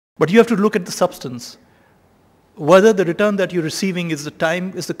But you have to look at the substance. Whether the return that you're receiving is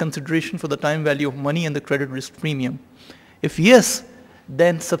the consideration for the time value of money and the credit risk premium. If yes,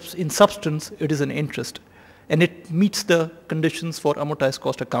 then in substance it is an interest, and it meets the conditions for amortized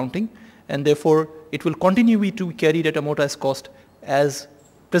cost accounting, and therefore it will continue to be carried at amortized cost as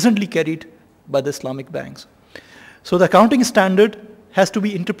presently carried by the Islamic banks. So the accounting standard has to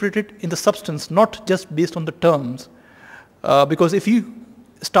be interpreted in the substance, not just based on the terms, because if you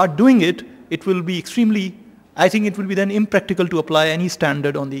start doing it, it will be I think it will be then impractical to apply any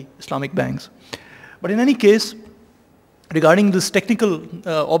standard on the Islamic banks. But in any case, regarding this technical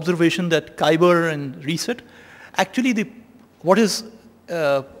observation that Khyber and reset, actually what is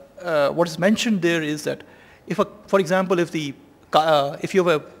mentioned there is that for example, if you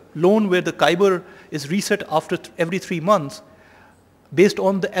have a loan where the Khyber is reset after every 3 months, based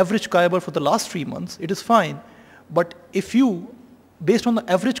on the average Khyber for the last 3 months, it is fine. But if based on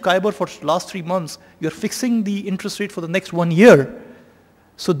the average Khyber for the last 3 months, you're fixing the interest rate for the next 1 year,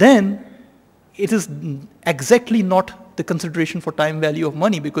 so then it is exactly not the consideration for time value of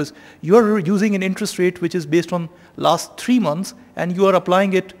money, because you're using an interest rate which is based on last 3 months, and you are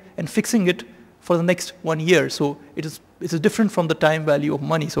applying it and fixing it for the next 1 year. So it is different from the time value of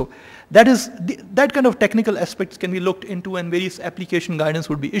money. So that kind of technical aspects can be looked into, and various application guidance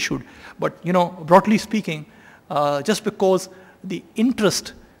would be issued. But broadly speaking, just because the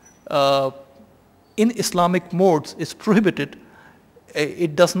interest in Islamic modes is prohibited,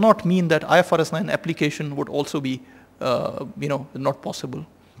 it does not mean that IFRS 9 application would also be not possible.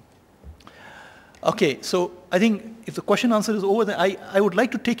 Okay, so I think if the question answer is over, then I would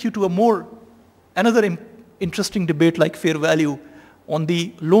like to take you to another interesting debate like fair value on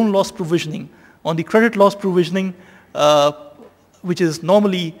the loan loss provisioning, on the credit loss provisioning, which is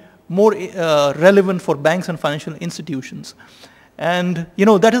normally more relevant for banks and financial institutions. And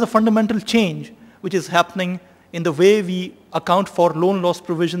that is a fundamental change which is happening in the way we account for loan loss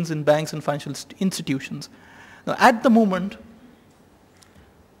provisions in banks and financial institutions. Now at the moment,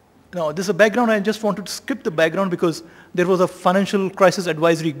 now this is a background, I just wanted to skip the background because there was a financial crisis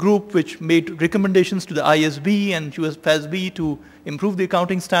advisory group which made recommendations to the ISB and US FASB to improve the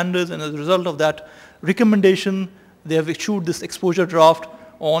accounting standards, and as a result of that recommendation, they have issued this exposure draft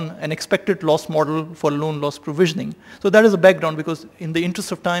on an expected loss model for loan loss provisioning. So that is the background, because in the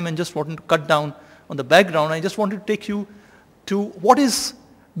interest of time and just wanting to cut down on the background, I just wanted to take you to what is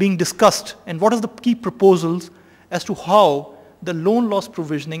being discussed and what are the key proposals as to how the loan loss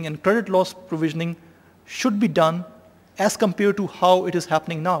provisioning and credit loss provisioning should be done as compared to how it is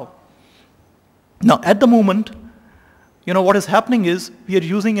happening now. Now at the moment, what is happening is we are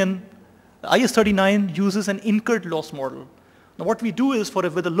using IS 39 uses an incurred loss model. Now what we do is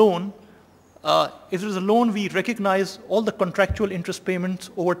with a loan, if there is a loan, we recognize all the contractual interest payments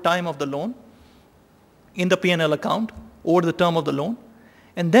over time of the loan in the P&L account over the term of the loan.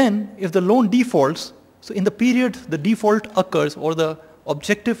 And then if the loan defaults, so in the period the default occurs or the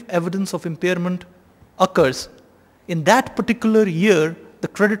objective evidence of impairment occurs, in that particular year, the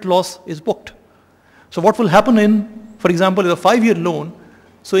credit loss is booked. So what will happen for example, in a 5-year loan,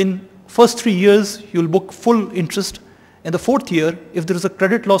 so in first 3 years, you'll book full interest. In the 4th year, if there is a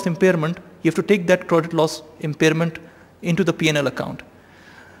credit loss impairment, you have to take that credit loss impairment into the P&L account.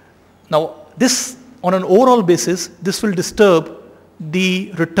 Now, this, on an overall basis, this will disturb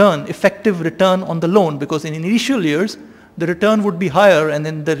the effective return on the loan, because in initial years, the return would be higher, and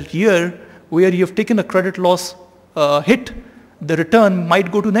in the year where you have taken a credit loss hit, the return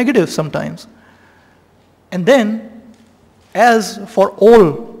might go to negative sometimes. And then, as for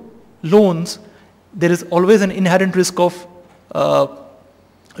all loans, there is always an inherent risk of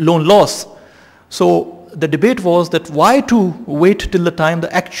loan loss. So the debate was that why to wait till the time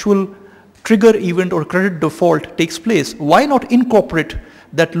the actual trigger event or credit default takes place? Why not incorporate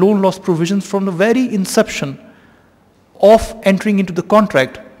that loan loss provisions from the very inception of entering into the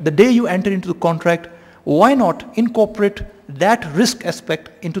contract? The day you enter into the contract, why not incorporate that risk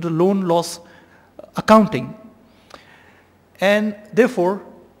aspect into the loan loss accounting? And therefore,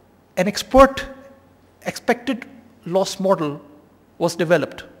 an expected loss model was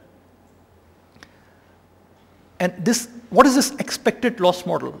developed. And what is this expected loss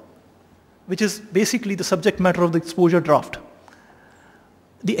model? Which is basically the subject matter of the exposure draft.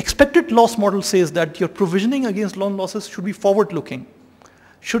 The expected loss model says that your provisioning against loan losses should be forward-looking,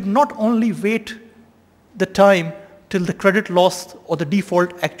 should not only wait the time till the credit loss or the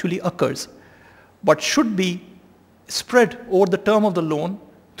default actually occurs, but should be spread over the term of the loan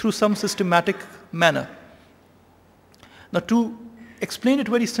through some systematic manner. Now, to explain it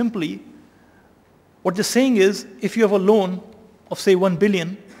very simply, what they're saying is, if you have a loan of say 1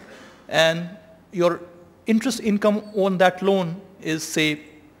 billion, and your interest income on that loan is, say,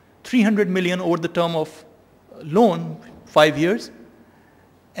 300 million over the term of loan, 5 years,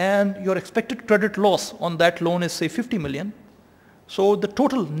 and your expected credit loss on that loan is, say, 50 million. So the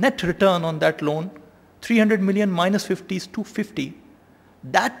total net return on that loan, 300 million minus 50 is 250.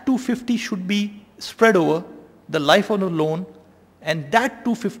 That 250 should be spread over the life of the loan, and that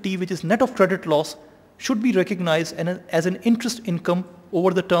 250, which is net of credit loss, should be recognized as an interest income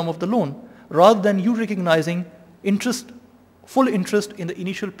over the term of the loan, rather than you recognizing interest, full interest in the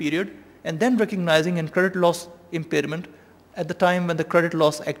initial period, and then recognizing a credit loss impairment at the time when the credit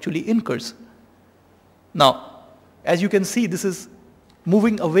loss actually incurs. Now, as you can see, this is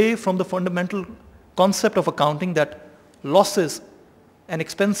moving away from the fundamental concept of accounting that losses and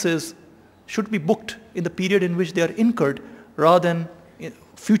expenses should be booked in the period in which they are incurred, rather than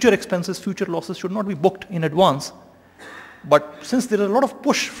future expenses, future losses should not be booked in advance. But since there is a lot of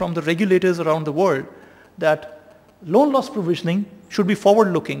push from the regulators around the world that loan loss provisioning should be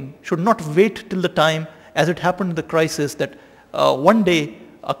forward-looking, should not wait till the time as it happened in the crisis that one day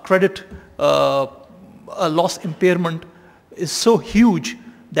a credit, a loss impairment is so huge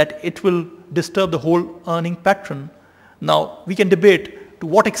that it will disturb the whole earning pattern. Now, we can debate to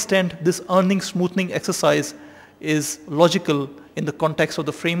what extent this earning smoothing exercise is logical in the context of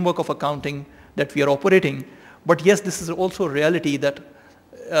the framework of accounting that we are operating. But yes, this is also a reality that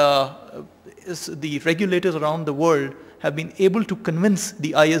the regulators around the world have been able to convince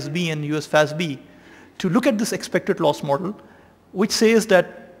the ISB and US FASB to look at this expected loss model, which says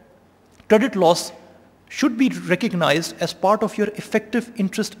that credit loss should be recognized as part of your effective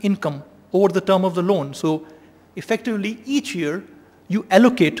interest income over the term of the loan. So effectively, each year you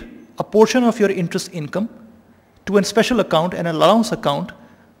allocate a portion of your interest income to a special account, an allowance account,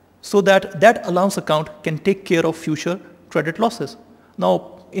 so that that allowance account can take care of future credit losses.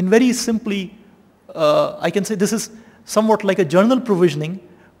 Now, in very simply, I can say this is somewhat like a journal provisioning,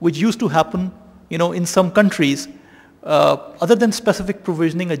 which used to happen, in some countries. Other than specific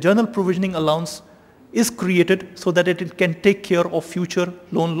provisioning, a journal provisioning allowance is created so that it can take care of future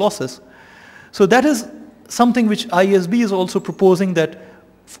loan losses. So that is something which ISB is also proposing, that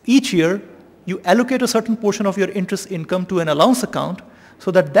each year you allocate a certain portion of your interest income to an allowance account, so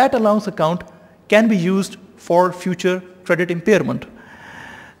that that allowance account can be used for future credit impairment.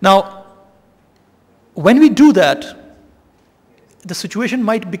 Now, when we do that, the situation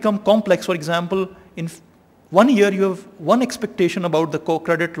might become complex. For example, in 1 year you have one expectation about the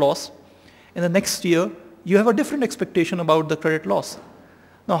credit loss, and the next year you have a different expectation about the credit loss.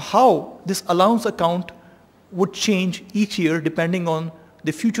 Now, how this allowance account would change each year depending on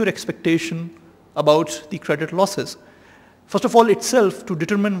the future expectation about the credit losses. First of all, itself, to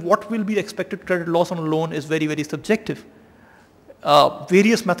determine what will be the expected credit loss on a loan is very, very subjective.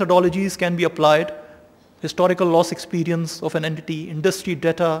 Various methodologies can be applied: historical loss experience of an entity, industry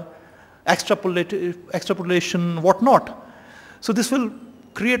data, extrapolation, whatnot. So this will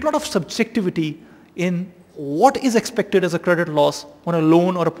create a lot of subjectivity in what is expected as a credit loss on a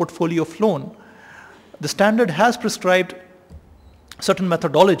loan or a portfolio of loan. The standard has prescribed certain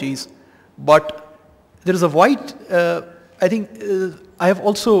methodologies, but there is a wide, I think I have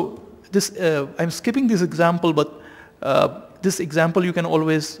also this, I'm skipping this example, but this example you can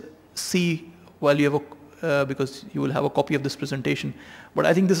always see while you have because you will have a copy of this presentation. But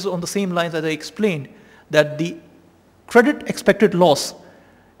I think this is on the same lines as I explained, that the credit expected loss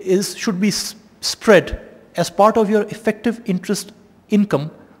should be spread as part of your effective interest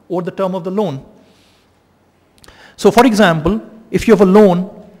income over the term of the loan. So for example, if you have a loan,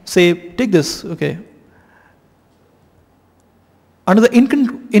 say, take this, okay. Under the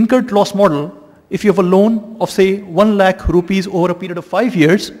incurred loss model, if you have a loan of, say, 1 lakh rupees over a period of 5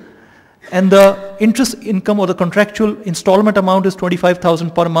 years, and the interest income or the contractual installment amount is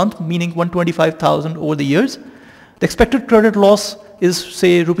 25,000 per month, meaning 125,000 over the years, the expected credit loss is,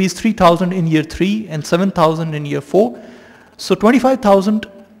 say, rupees 3,000 in year 3 and 7,000 in year 4. So 25,000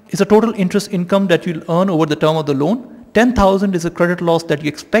 is a total interest income that you'll earn over the term of the loan. 10,000 is a credit loss that you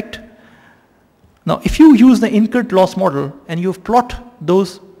expect. Now, if you use the incurred loss model and you plot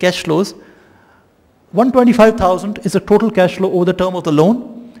those cash flows, 125,000 is a total cash flow over the term of the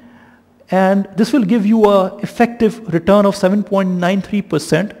loan, and this will give you an effective return of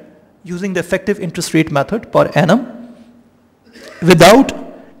 7.93% using the effective interest rate method per annum without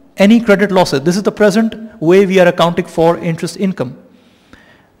any credit losses. This is the present way we are accounting for interest income.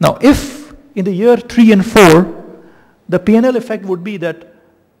 Now, if in the year 3 and 4, the P&L effect would be that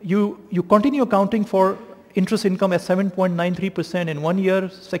you continue accounting for interest income at 7.93% in 1 year,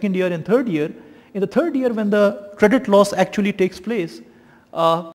 second year, and third year. In the third year, when the credit loss actually takes place,